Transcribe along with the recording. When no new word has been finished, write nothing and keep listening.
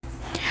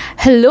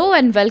Hello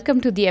and welcome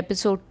to the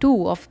episode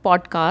 2 of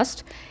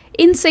podcast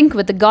In Sync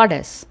with the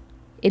Goddess.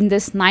 In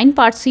this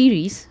 9-part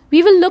series,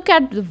 we will look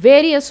at the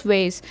various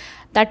ways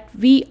that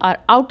we are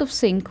out of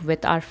sync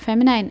with our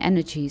feminine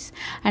energies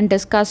and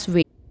discuss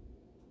ways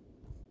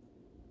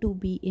to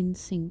be in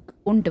sync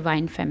own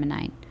divine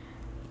feminine.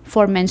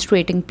 For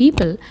menstruating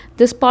people,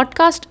 this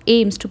podcast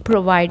aims to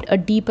provide a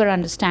deeper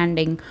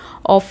understanding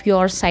of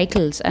your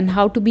cycles and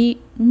how to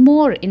be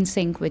more in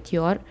sync with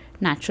your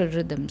natural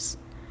rhythms.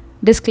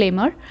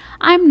 Disclaimer: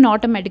 I am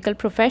not a medical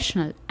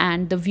professional,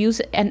 and the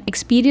views and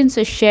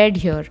experiences shared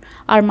here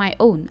are my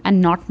own and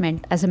not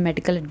meant as a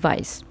medical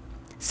advice.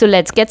 So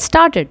let's get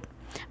started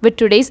with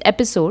today's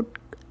episode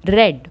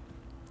Red.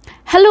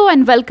 Hello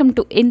and welcome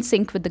to In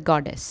Sync with the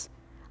Goddess.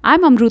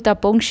 I'm Amruta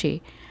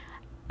Pongshe,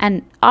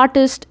 an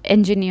artist,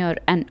 engineer,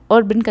 and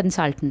urban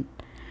consultant.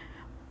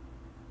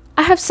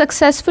 I have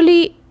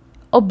successfully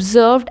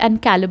observed and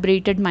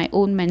calibrated my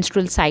own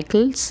menstrual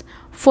cycles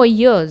for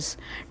years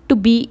to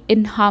be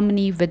in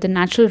harmony with the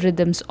natural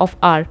rhythms of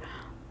our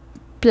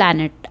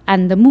planet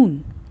and the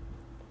moon.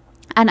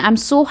 And I'm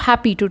so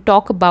happy to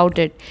talk about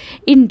it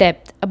in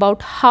depth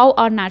about how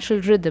our natural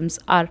rhythms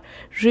are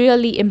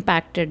really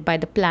impacted by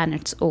the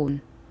planet's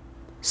own.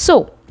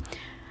 So,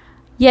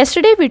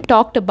 yesterday we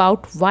talked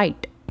about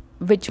White,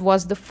 which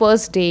was the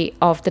first day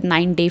of the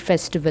 9-day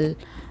festival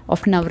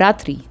of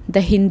Navratri,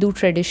 the Hindu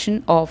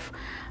tradition of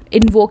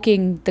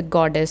invoking the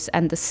goddess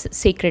and the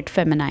sacred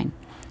feminine.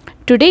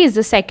 Today is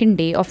the second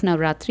day of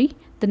Navratri,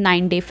 the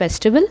 9-day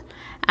festival,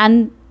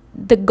 and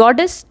the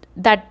goddess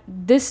that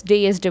this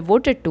day is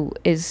devoted to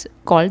is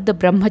called the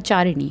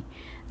Brahmacharini.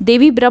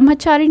 Devi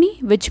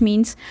Brahmacharini, which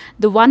means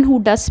the one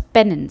who does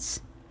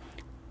penance.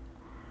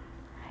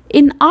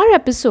 In our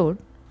episode,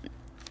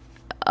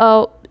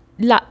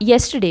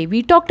 yesterday,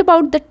 we talked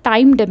about the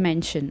time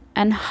dimension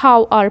and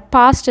how our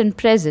past and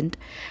present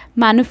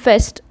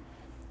manifest,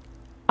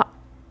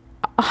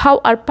 how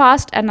our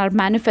past and our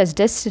manifest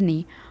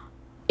destiny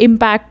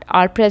impact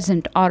our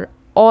present or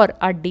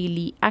our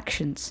daily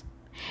actions.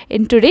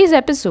 In today's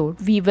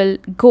episode, we will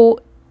go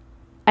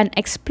and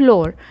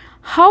explore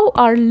how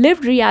our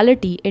lived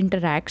reality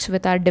interacts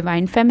with our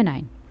divine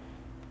feminine.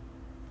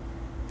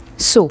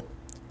 So,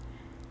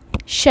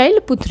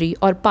 Shailaputri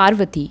or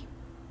Parvati,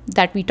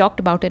 that we talked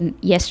about in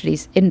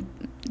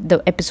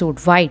the episode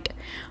White.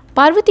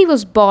 Parvati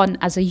was born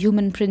as a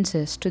human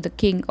princess to the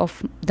king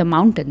of the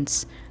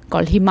mountains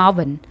called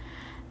Himavan,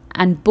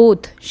 and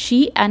both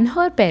she and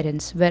her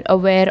parents were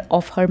aware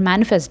of her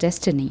manifest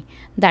destiny,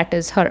 that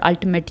is, her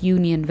ultimate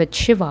union with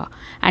Shiva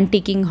and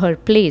taking her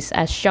place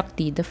as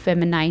Shakti, the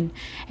feminine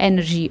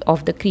energy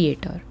of the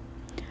creator.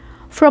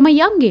 From a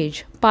young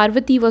age,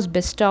 Parvati was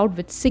bestowed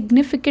with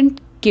significant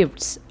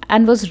gifts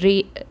and was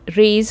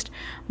raised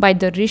by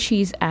the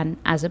rishis and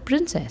as a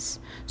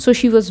princess. So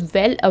she was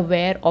well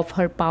aware of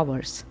her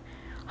powers.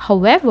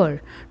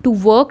 However, to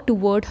work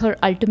toward her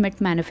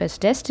ultimate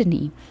manifest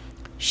destiny,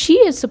 she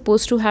is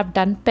supposed to have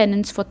done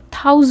penance for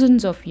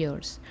thousands of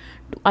years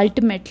to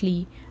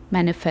ultimately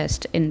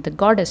manifest in the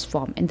goddess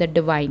form, in the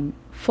divine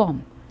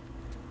form.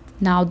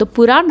 Now, the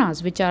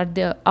Puranas, which are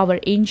our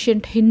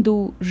ancient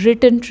Hindu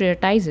written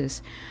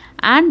treatises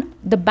and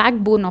the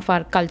backbone of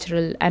our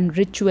cultural and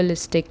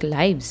ritualistic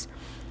lives,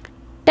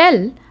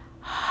 tell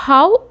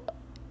how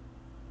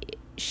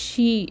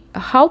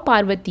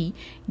Parvati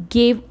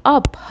gave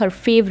up her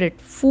favorite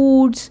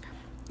foods,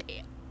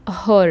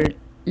 her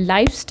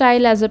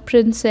lifestyle as a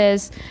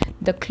princess,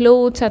 the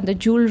clothes and the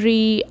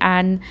jewelry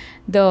and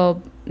the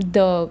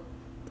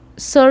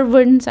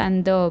servants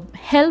and the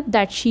help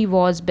that she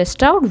was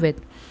bestowed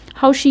with,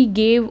 how she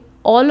gave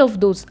all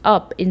of those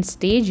up in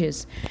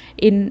stages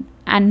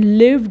and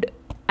lived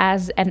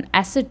as an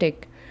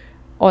ascetic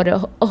or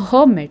a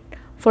hermit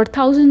for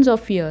thousands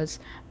of years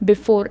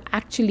before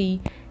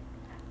actually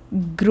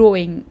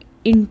growing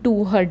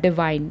into her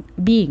divine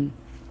being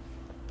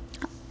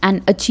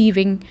and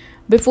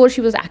before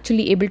she was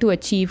actually able to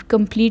achieve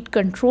complete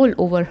control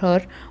over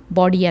her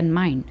body and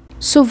mind.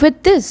 So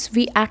with this,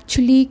 we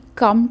actually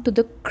come to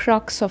the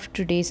crux of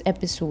today's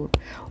episode,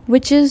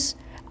 which is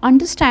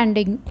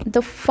understanding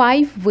the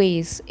 5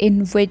 ways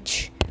in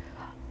which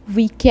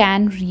we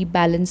can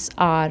rebalance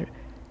our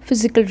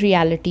physical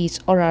realities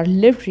or our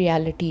lived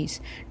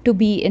realities to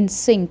be in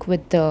sync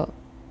with the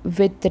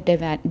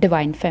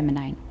divine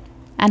feminine.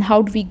 And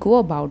how do we go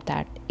about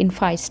that? In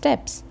 5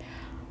 steps.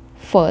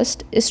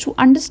 First is to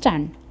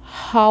understand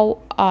how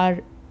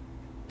our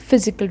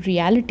physical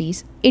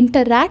realities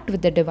interact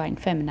with the divine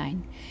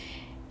feminine.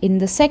 In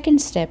the second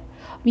step,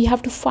 we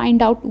have to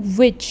find out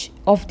which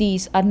of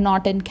these are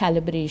not in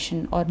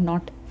calibration or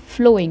not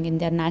flowing in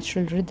their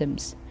natural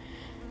rhythms.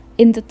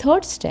 In the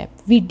third step,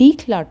 we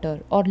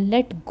declutter or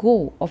let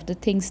go of the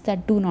things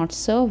that do not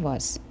serve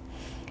us.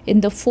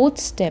 In the fourth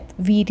step,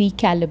 we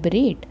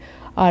recalibrate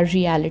our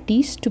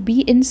realities to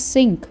be in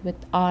sync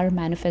with our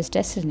manifest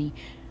destiny.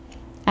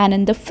 And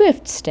in the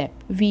fifth step,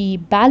 we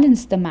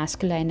balance the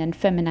masculine and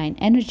feminine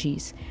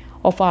energies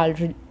of our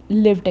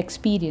lived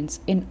experience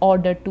in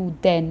order to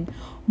then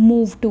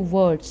move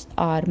towards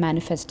our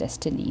manifest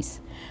destinies.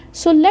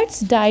 So let's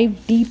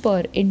dive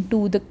deeper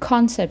into the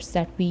concepts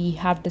that we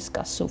have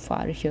discussed so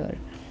far here.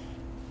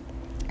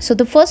 So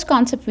the first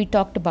concept we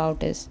talked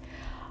about is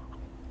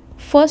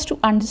first to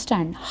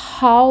understand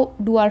how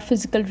do our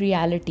physical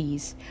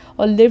realities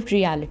or lived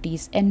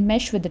realities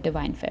enmesh with the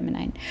divine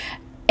feminine.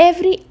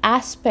 Every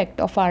aspect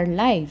of our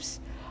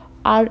lives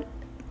are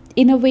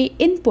in a way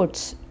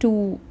inputs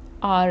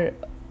our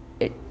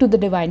to the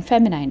divine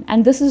feminine,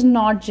 and this is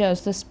not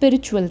just the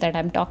spiritual that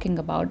I'm talking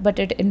about, but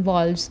it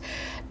involves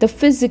the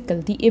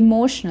physical, the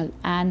emotional,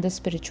 and the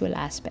spiritual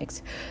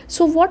aspects.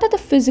 So what are the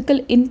physical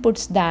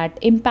inputs that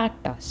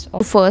impact us?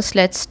 First,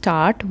 let's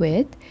start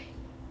with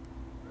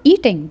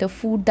eating the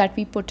food that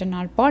we put in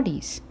our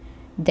bodies.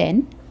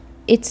 Then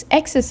it's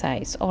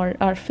exercise or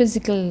our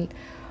physical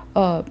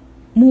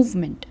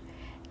movement.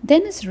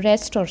 Then is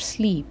rest or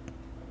sleep.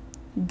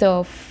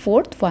 The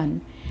fourth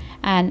one,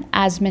 and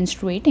as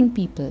menstruating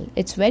people,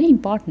 it's very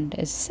important,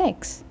 is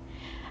sex.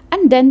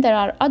 And then there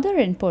are other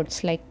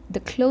inputs like the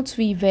clothes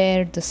we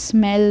wear, the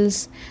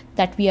smells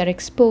that we are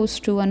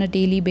exposed to on a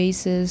daily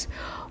basis,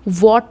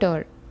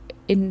 water.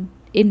 In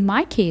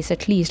my case,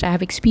 at least, I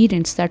have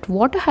experienced that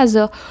water has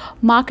a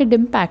marked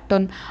impact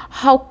on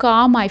how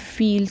calm I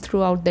feel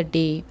throughout the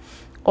day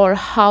or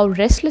how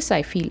restless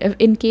I feel.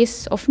 In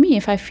case of me,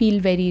 if I feel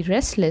very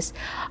restless,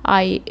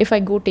 if I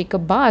go take a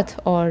bath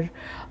or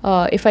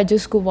if I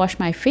just go wash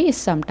my face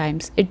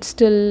sometimes, it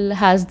still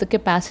has the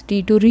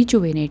capacity to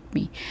rejuvenate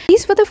me.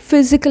 These were the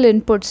physical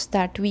inputs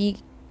that we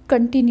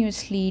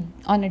continuously,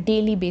 on a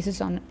daily basis,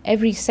 on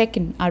every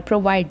second, are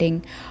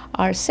providing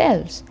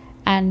ourselves.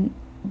 And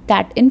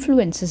that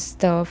influences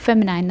the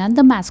feminine and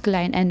the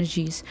masculine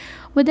energies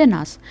within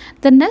us.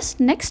 The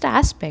next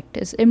aspect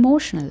is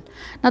emotional.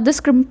 Now this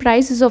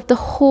comprises of the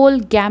whole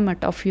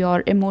gamut of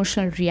your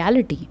emotional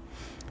reality.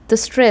 The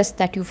stress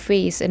that you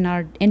face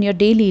in your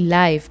daily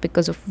life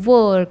because of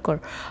work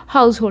or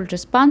household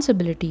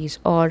responsibilities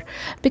or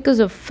because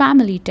of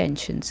family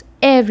tensions,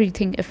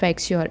 everything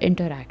affects your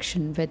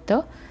interaction with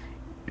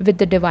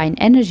the divine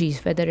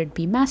energies, whether it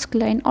be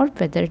masculine or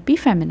whether it be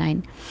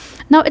feminine.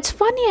 Now, it's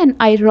funny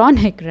and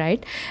ironic,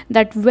 right,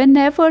 that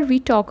whenever we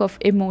talk of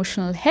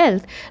emotional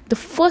health, the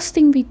first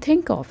thing we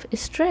think of is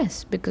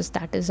stress, because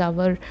that is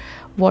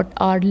what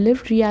our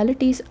lived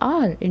realities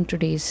are in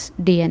today's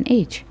day and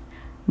age.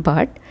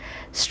 But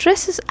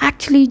stress is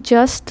actually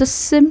just the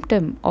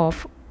symptom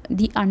of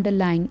the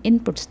underlying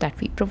inputs that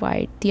we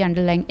provide, the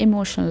underlying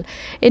emotional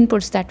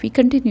inputs that we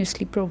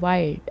continuously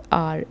provide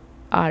our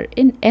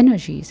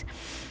energies.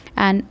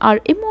 And our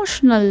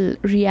emotional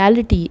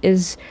reality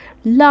is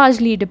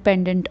largely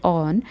dependent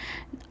on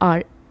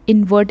our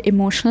inward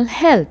emotional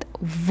health.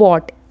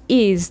 What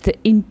is the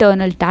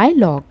internal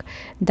dialogue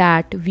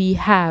that we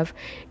have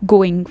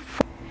going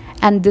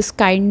and this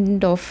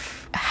kind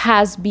of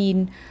has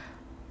been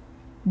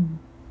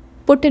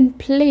put in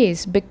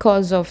place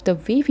because of the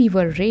way we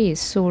were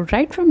raised. So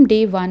right from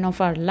day one of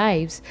our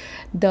lives,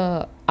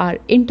 our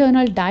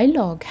internal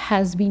dialogue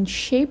has been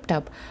shaped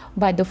up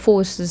by the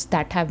forces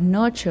that have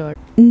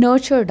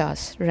nurtured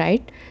us,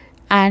 right?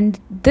 And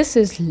this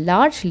is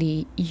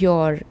largely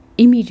your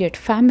immediate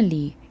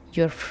family,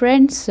 your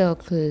friend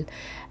circle,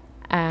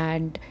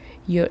 and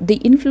the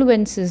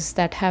influences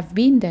that have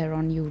been there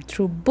on you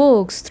through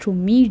books, through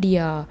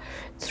media,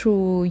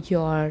 through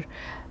your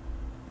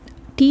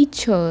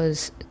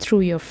teachers, through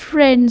your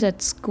friends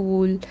at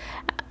school,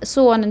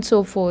 so on and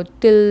so forth,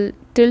 till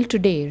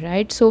today,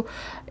 right? So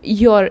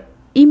your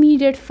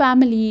immediate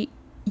family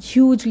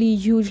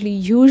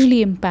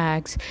hugely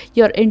impacts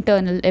your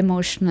internal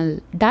emotional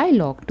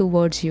dialogue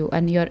towards you,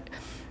 and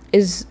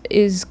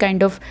is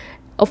kind of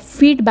a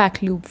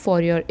feedback loop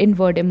for your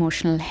inward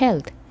emotional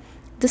health.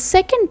 The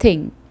second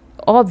thing,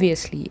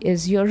 obviously,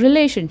 is your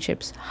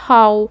relationships.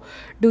 How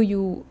do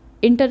you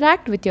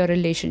interact with your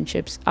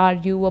relationships? Are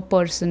you a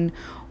person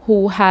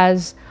who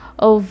has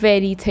a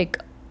very thick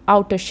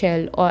outer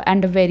shell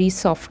and a very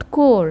soft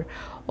core,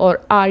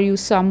 or are you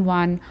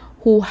someone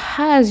who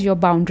has your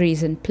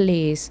boundaries in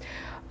place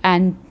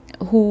and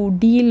who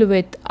deal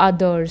with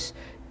others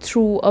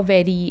through a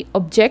very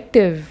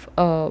objective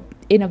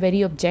in a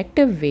very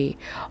objective way,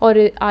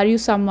 or are you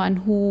someone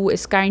who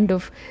is kind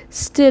of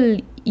still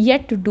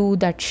yet to do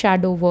that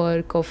shadow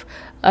work of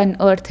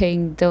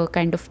unearthing the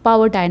kind of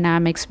power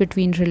dynamics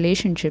between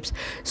relationships?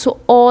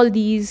 So all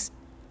these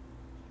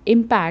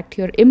impact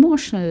your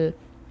emotional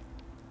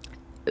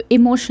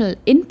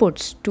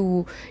inputs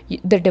to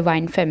the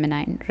divine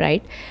feminine,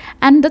 right?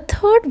 And the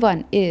third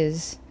one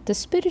is the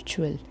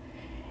spiritual.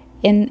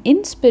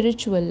 In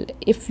spiritual,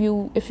 if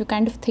you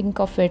kind of think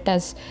of it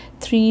as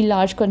three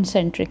large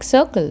concentric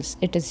circles,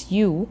 it is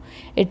you,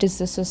 it is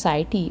the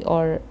society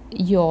or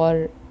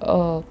your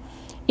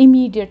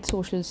immediate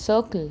social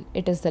circle,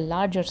 it is the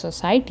larger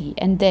society,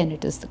 and then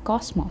it is the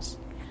cosmos.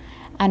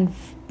 And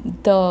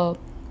the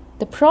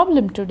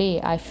problem today,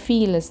 I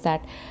feel, is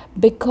that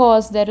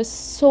because there is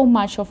so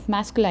much of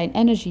masculine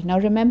energy. Now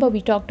remember,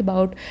 we talked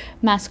about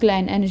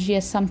masculine energy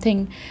as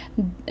something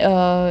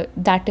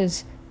that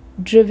is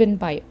driven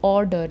by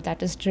order,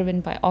 that is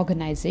driven by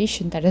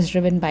organization, that is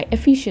driven by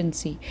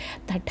efficiency,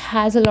 that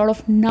has a lot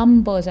of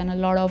numbers and a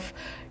lot of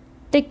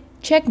tick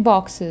check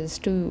boxes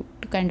to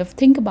kind of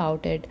think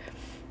about it,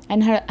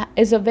 and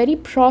is a very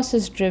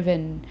process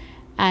driven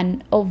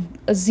and a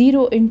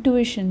zero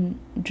intuition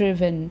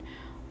driven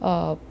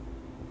uh,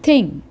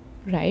 thing,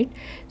 right?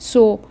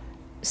 So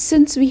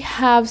since we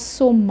have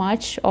so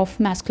much of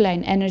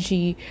masculine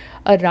energy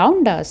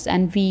around us,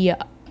 and we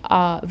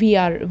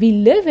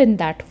live in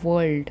that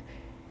world,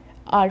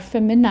 our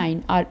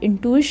feminine, our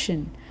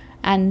intuition,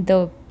 and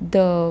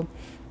the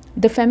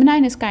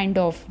feminine is kind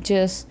of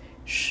just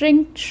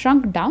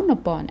shrunk down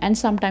upon, and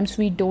sometimes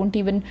we don't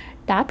even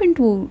tap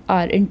into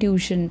our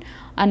intuition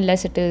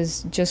unless it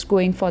is just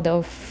going for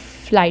the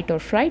flight or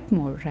fright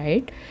mode,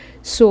 right?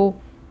 So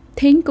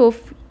think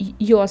of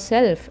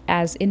yourself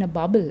as in a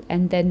bubble,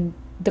 and then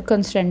the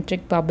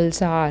concentric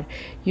bubbles are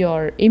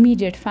your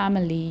immediate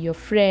family, your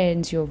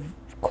friends, your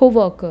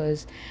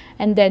co-workers,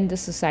 and then the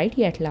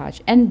society at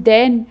large. And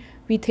then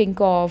we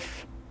think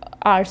of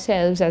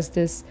ourselves as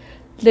this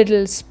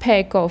little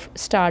speck of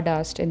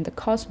stardust in the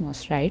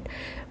cosmos, right?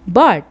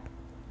 But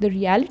the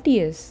reality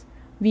is,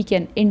 we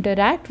can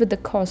interact with the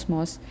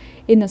cosmos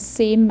in the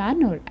same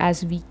manner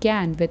as we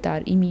can with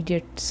our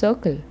immediate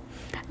circle.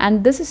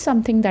 And this is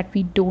something that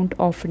we don't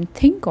often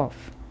think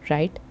of,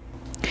 right?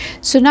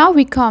 So now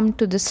we come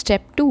to the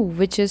step 2,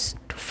 which is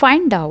to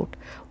find out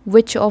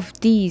which of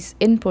these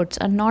inputs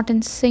are not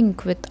in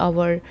sync with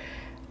our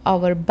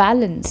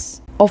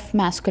balance of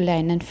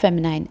masculine and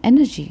feminine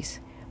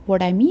energies.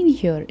 What I mean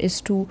here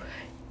is to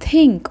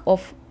think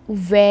of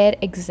where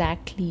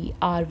exactly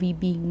are we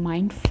being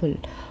mindful,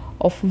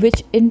 of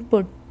which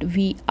input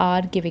we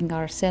are giving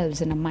ourselves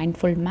in a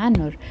mindful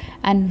manner,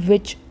 and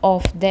which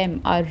of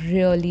them are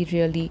really,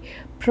 really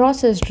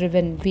process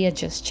driven. We are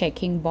just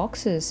checking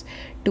boxes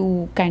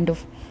to kind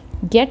of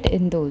get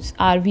in those.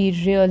 Are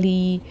we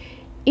really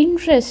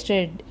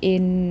interested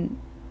in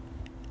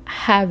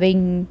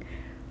having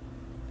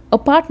a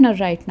partner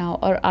right now,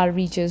 or are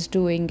we just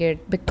doing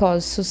it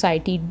because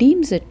society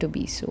deems it to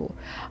be so?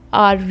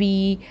 Are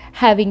we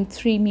having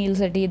 3 meals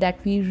a day that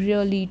we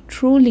really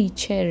truly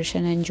cherish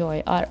and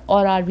enjoy,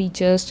 or are we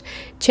just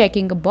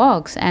checking a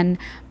box and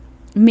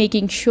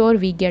making sure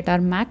we get our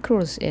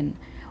macros in?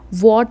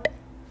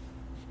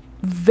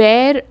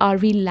 Where are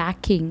we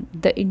lacking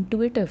the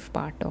intuitive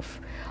part of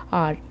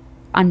our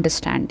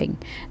understanding?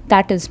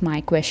 That is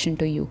my question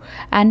to you.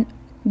 And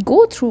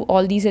go through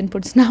all these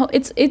inputs. Now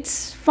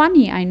it's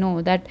funny, I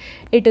know that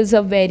it is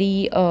a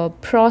very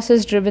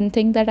process driven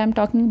thing that I'm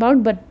talking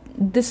about, but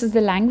this is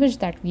the language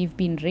that we've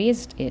been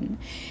raised in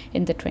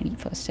the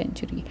 21st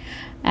century,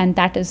 and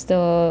that is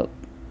the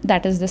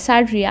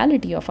sad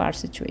reality of our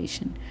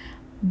situation.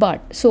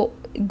 But so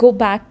go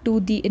back to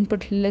the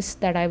input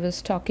list that I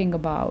was talking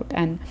about,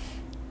 and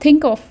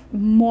think of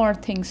more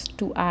things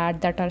to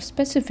add that are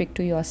specific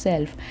to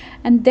yourself,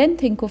 and then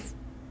think of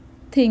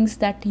things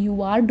that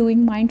you are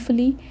doing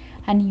mindfully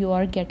and you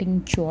are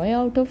getting joy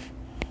out of,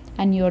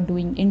 and you are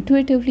doing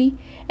intuitively,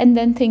 and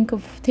then think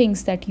of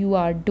things that you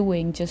are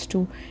doing just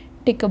to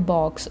tick a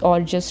box, or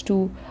just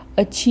to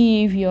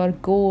achieve your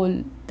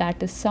goal,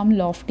 that is some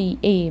lofty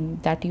aim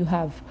that you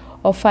have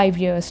of 5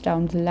 years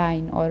down the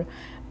line, or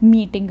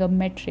meeting a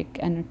metric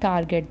and a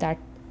target that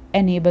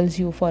enables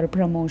you for a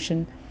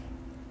promotion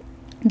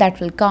that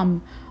will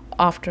come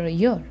after a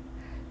year.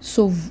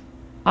 So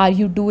are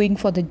you doing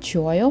for the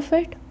joy of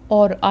it,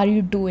 or are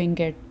you doing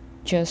it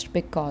just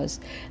because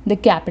the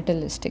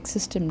capitalistic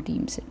system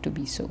deems it to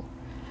be so?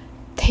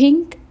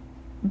 Think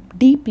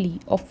deeply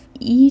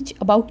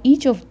about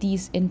each of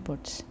these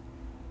inputs,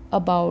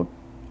 about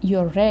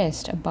your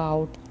rest,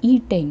 about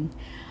eating,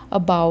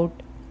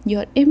 about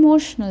your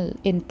emotional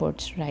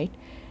inputs, right?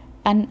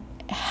 And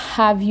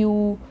have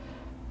you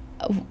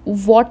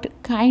what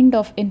kind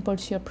of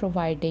inputs you're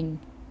providing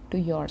to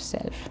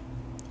yourself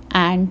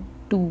and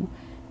to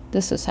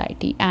the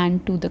society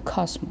and to the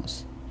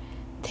cosmos.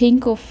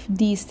 Think of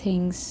these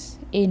things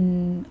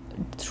in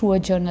through a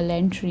journal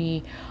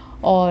entry,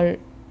 or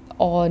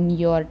on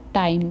your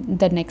time,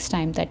 the next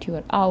time that you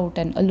are out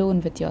and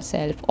alone with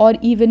yourself, or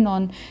even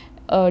on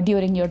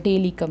during your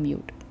daily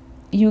commute.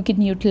 You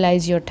can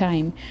utilize your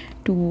time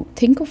to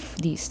think of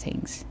these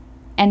things.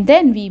 And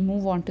then we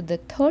move on to the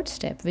third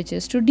step, which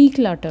is to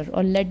declutter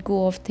or let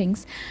go of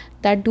things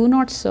that do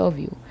not serve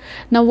you.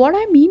 Now, what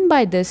I mean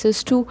by this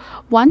is to,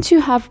 once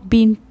you have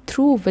been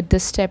through with the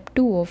step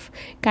 2 of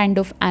kind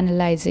of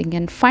analyzing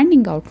and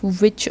finding out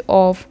which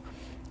of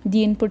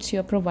the inputs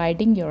you're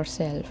providing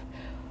yourself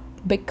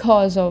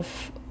because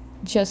of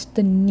just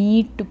the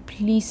need to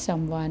please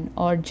someone,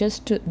 or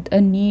just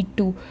a need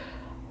to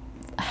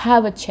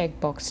have a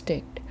checkbox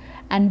ticked,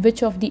 and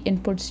which of the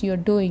inputs you're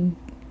doing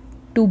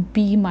to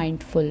be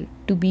mindful,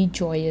 to be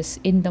joyous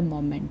in the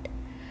moment.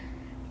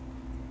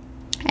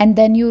 And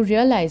then you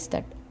realize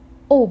that,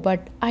 oh,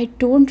 but I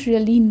don't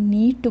really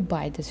need to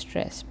buy this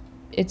dress.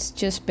 It's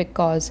just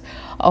because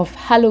of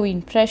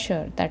Halloween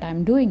pressure that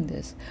I'm doing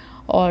this.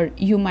 Or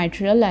you might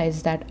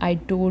realize that I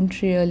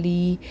don't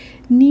really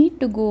need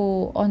to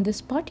go on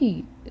this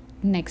party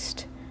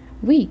next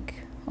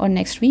week or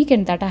next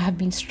weekend that I have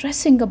been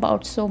stressing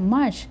about so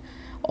much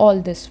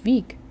all this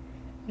week,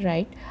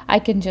 right? I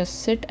can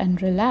just sit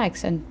and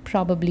relax and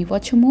probably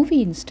watch a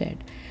movie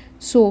instead.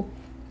 So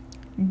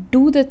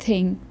do the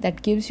thing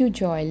that gives you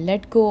joy,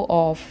 let go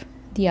of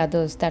the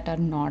others that are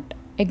not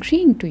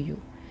agreeing to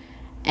you.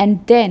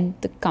 And then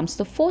comes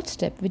the fourth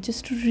step, which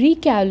is to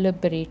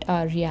recalibrate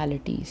our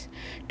realities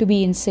to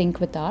be in sync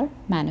with our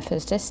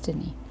manifest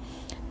destiny.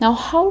 Now,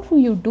 how do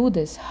you do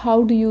this?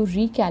 How do you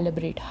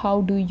recalibrate? How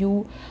do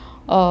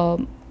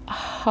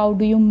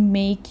you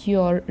make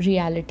your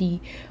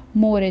reality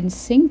more in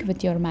sync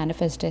with your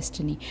manifest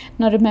destiny?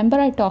 Now, remember,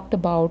 I talked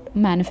about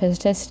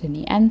manifest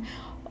destiny, and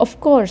of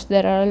course,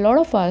 there are a lot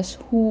of us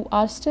who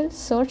are still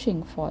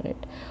searching for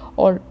it,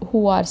 or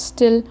who are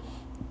still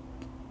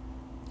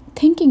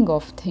thinking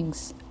of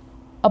things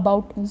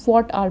about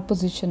what our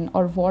position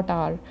or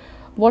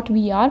what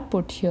we are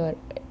put here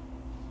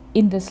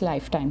in this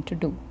lifetime to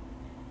do.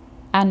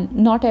 And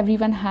not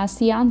everyone has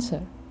the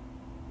answer,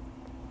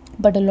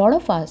 but a lot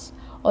of us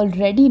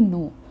already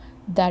know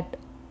that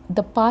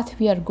the path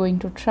we are going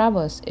to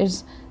traverse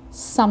is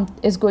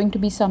going to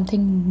be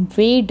something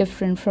way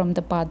different from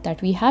the path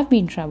that we have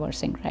been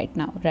traversing right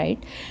now,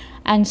 right?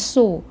 And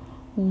so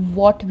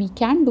what we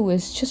can do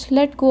is just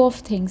let go of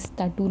things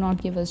that do not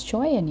give us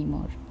joy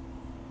anymore.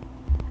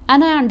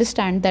 And I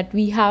understand that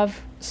we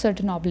have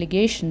certain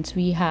obligations,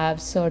 we have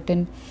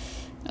certain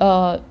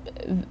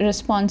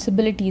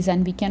responsibilities,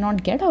 and we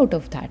cannot get out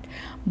of that.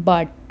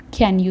 But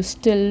can you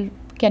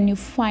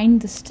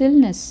find the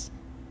stillness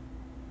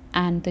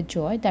and the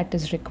joy that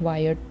is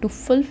required to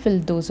fulfill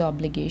those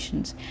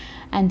obligations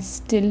and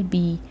still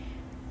be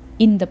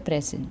in the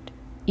present,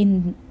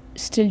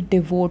 still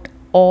devote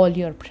all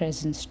your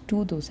presence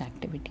to those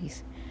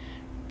activities?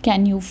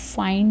 Can you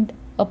find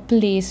a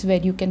place where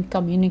you can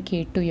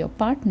communicate to your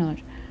partner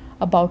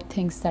about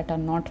things that are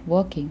not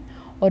working?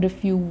 Or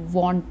if you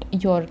want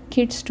your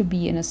kids to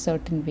be in a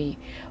certain way,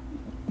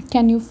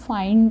 can you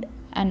find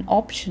an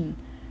option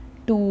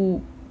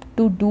to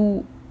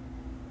do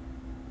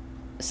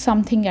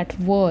something at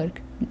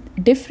work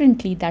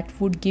differently that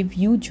would give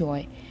you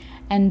joy,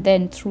 and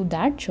then through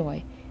that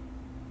joy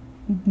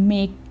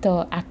make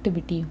the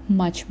activity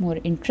much more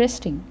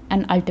interesting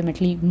and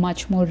ultimately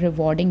much more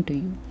rewarding to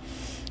you?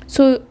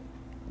 So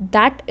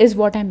that is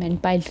what I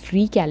meant by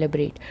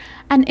recalibrate.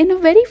 And in a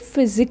very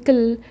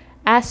physical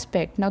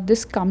aspect, now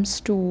this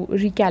comes to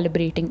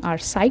recalibrating our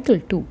cycle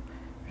too,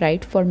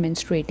 right? For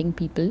menstruating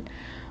people.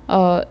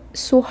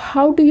 So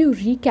how do you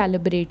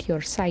recalibrate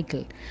your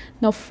cycle?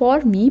 Now,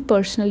 for me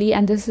personally,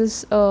 and this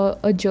is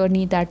a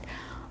journey that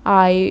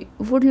I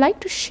would like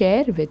to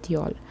share with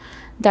y'all,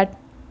 that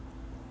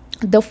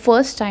the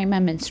first time I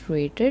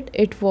menstruated,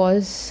 it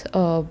was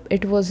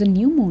a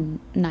new moon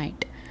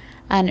night,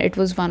 and it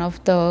was one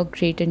of the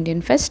great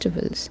Indian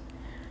festivals.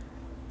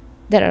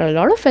 There are a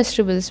lot of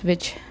festivals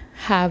which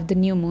have the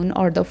new moon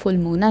or the full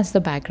moon as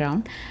the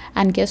background,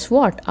 and guess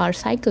what? Our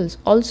cycles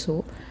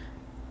also,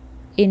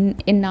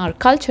 in our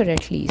culture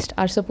at least,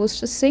 are supposed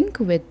to sync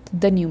with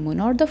the new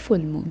moon or the full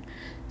moon.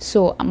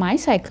 So my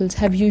cycles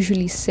have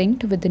usually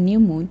synced with the new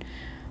moon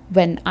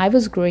when I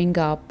was growing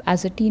up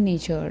as a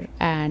teenager,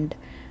 and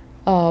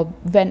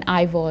when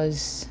I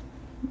was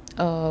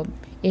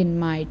in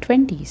my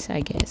 20s, I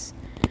guess.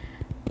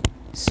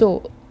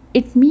 So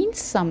it means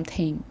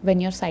something when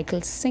your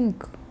cycles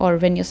sync or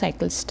when your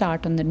cycles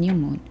start on the new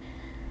moon,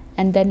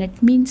 and then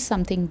it means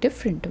something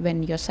different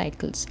when your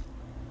cycles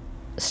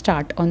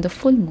start on the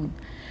full moon.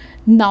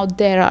 Now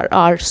there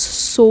are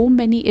so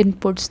many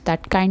inputs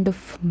that kind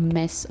of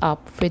mess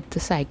up with the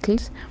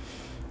cycles.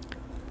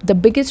 The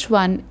biggest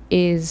one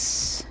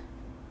is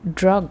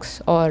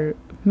drugs or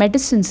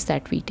medicines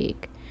that we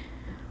take.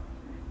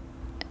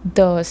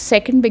 The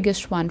second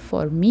biggest one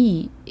for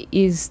me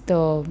is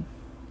the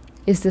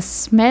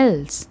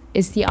smells,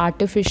 is the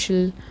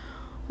artificial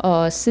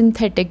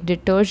synthetic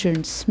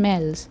detergent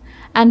smells.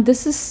 And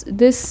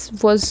this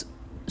was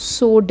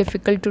so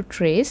difficult to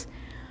trace,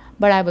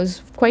 but I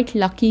was quite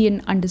lucky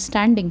in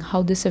understanding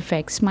how this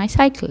affects my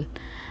cycle.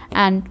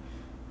 And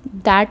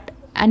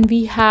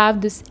we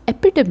have this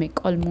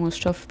epidemic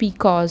almost of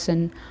PCOS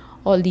and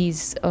all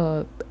these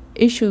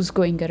issues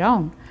going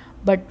around,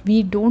 but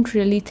we don't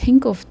really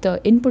think of the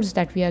inputs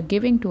that we are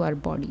giving to our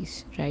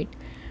bodies, right?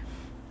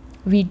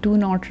 We do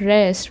not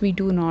rest, we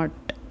do not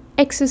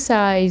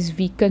exercise,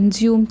 we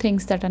consume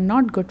things that are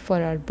not good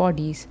for our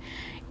bodies.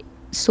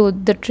 So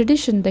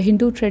the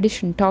Hindu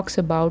tradition talks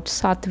about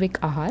sattvic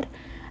ahar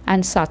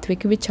and sattvic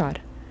vichar,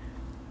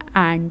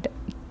 and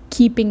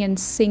keeping in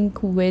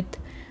sync with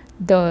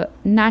the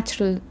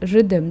natural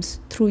rhythms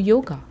through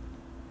yoga.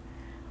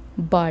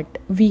 But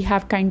we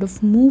have kind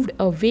of moved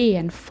away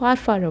and far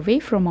away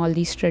from all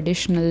these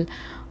traditional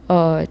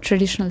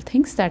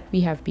things that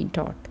we have been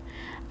taught,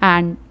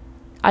 and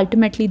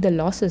ultimately the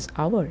loss is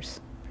ours,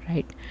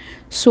 right?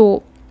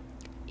 So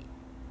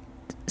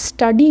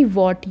study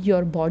what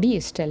your body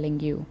is telling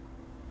you.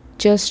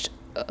 Just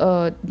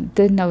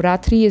the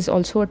Navratri is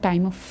also a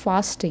time of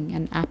fasting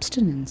and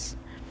abstinence.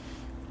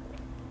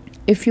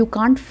 If you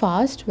can't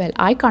fast, well,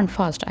 I can't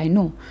fast, I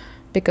know,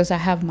 because I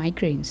have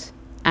migraines.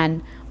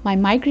 And my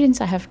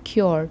migraines I have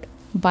cured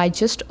by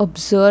just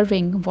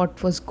observing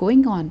what was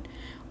going on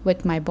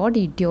with my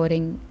body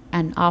during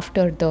and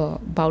after the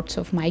bouts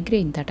of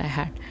migraine that I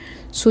had.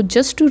 So,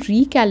 just to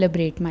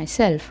recalibrate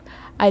myself,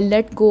 I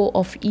let go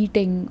of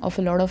eating of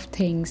a lot of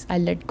things. I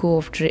let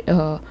go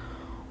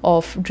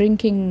of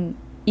drinking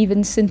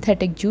even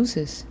synthetic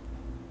juices.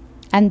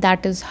 And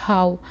that is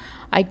how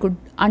I could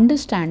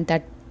understand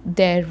that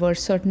there were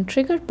certain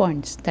trigger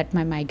points that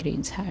my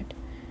migraines had.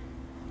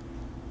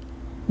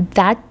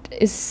 That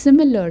is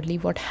similarly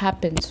what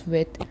happens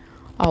with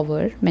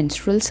our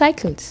menstrual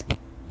cycles,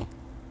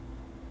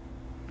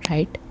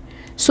 right?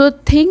 So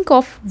think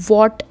of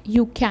what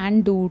you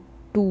can do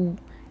to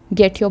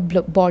get your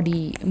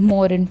body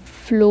more in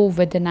flow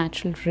with the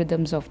natural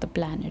rhythms of the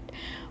planet,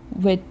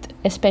 with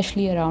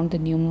especially around the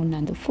new moon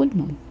and the full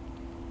moon.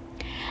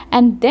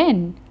 And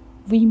then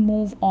we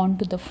move on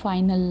to the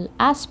final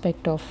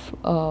aspect of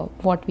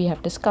what we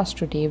have discussed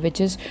today, which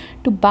is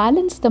to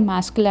balance the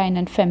masculine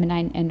and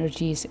feminine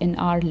energies in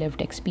our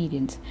lived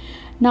experience.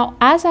 Now,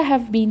 as I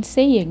have been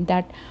saying,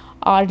 that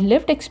our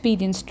lived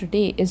experience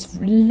today is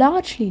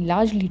largely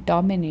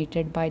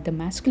dominated by the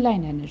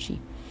masculine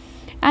energy.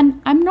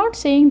 And I'm not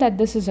saying that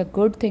this is a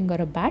good thing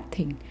or a bad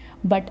thing,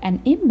 but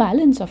an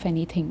imbalance of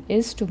anything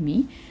is to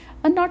me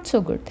a not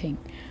so good thing.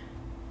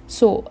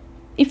 So,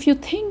 if you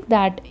think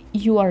that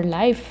your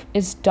life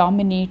is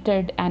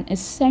dominated and is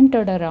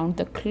centered around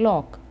the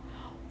clock,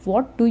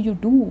 what do you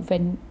do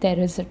when there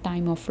is a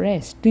time of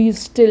rest? Do you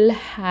still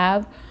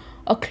have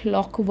a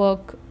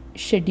clockwork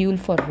schedule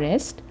for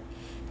rest?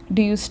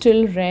 Do you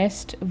still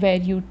rest where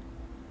you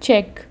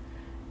check?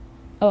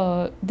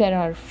 There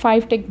are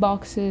 5 tick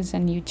boxes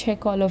and you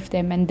check all of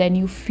them, and then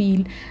you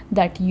feel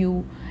that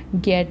you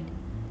get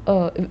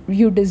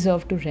you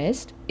deserve to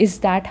rest. Is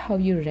that how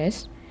you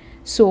rest?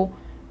 So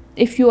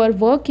if you are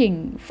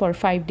working for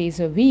 5 days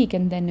a week,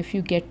 and then if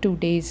you get 2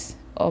 days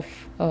of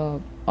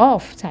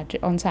off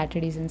on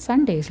Saturdays and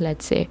Sundays,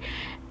 let's say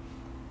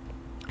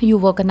you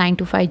work a 9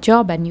 to 5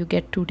 job and you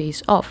get 2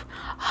 days off,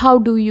 how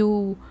do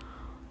you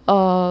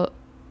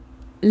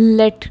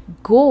let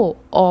go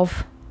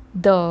of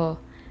the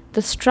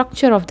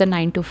structure of the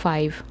 9 to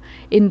 5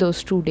 in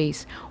those 2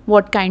 days?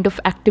 What kind of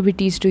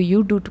activities do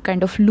you do to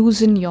kind of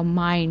loosen your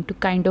mind, to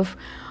kind of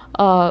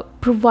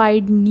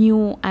provide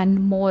new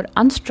and more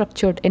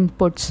unstructured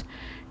inputs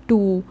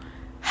to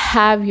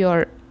have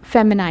your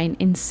feminine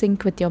in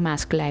sync with your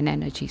masculine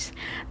energies?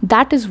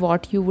 That is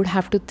what you would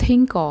have to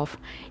think of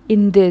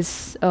in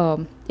this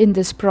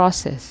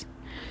process.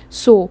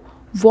 So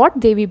what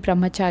Devi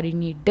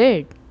Brahmacharini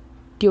did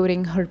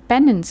during her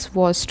penance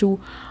was to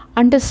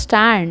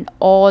understand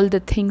all the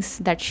things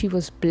that she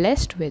was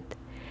blessed with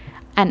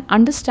and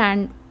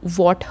understand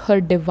what her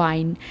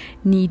divine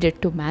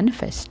needed to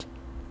manifest.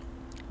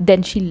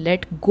 Then she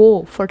let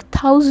go for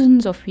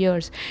thousands of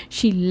years.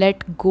 She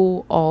let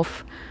go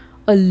of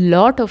a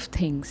lot of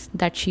things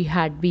that she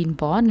had been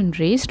born and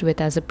raised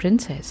with as a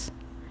princess.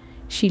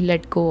 She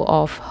let go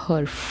of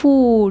her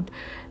food,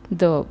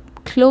 the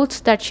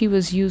clothes that she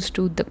was used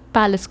to, the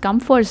palace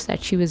comforts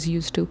that she was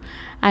used to,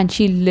 and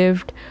she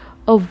lived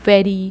a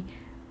very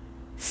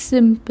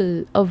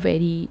simple, a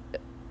very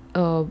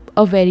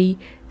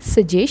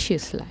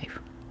sagacious life.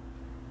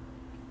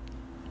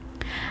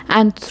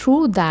 And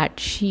through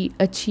that, she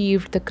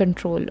achieved the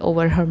control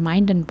over her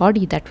mind and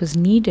body that was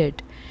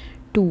needed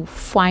to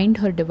find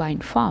her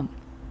divine form,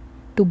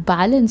 to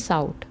balance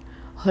out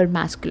her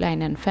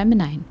masculine and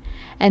feminine,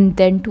 and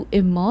then to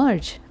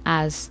emerge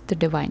as the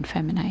divine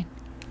feminine.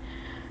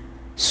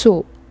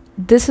 So,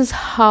 this is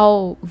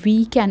how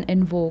we can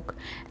invoke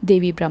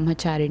Devi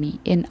Brahmacharini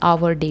in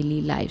our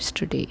daily lives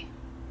today.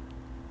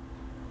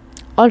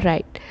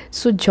 Alright,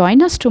 so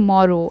join us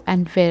tomorrow,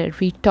 and where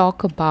we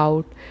talk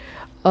about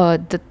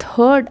the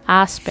third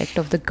aspect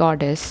of the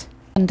goddess,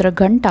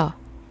 Chandraghanta,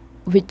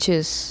 which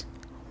is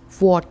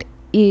what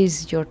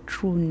is your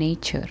true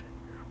nature,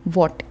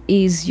 what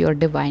is your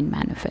divine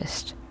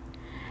manifest,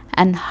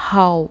 and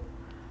how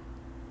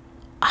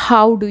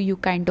do you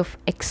kind of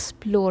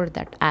explore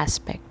that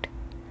aspect.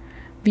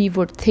 We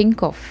would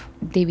think of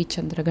Devi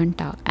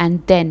Chandraghanta,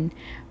 and then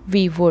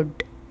we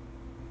would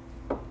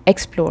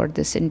explore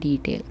this in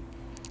detail.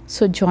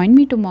 So join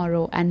me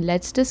tomorrow and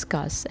let's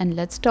discuss and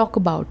let's talk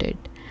about it.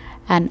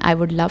 And I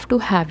would love to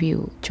have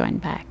you join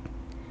back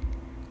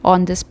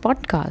on this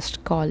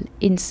podcast called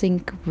In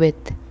Sync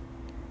with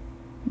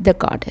the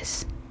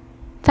Goddess.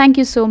 Thank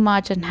you so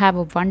much and have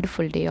a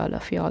wonderful day, all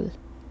of y'all.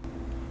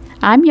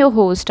 I'm your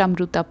host,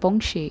 Amruta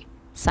Pongshe,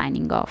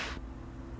 signing off.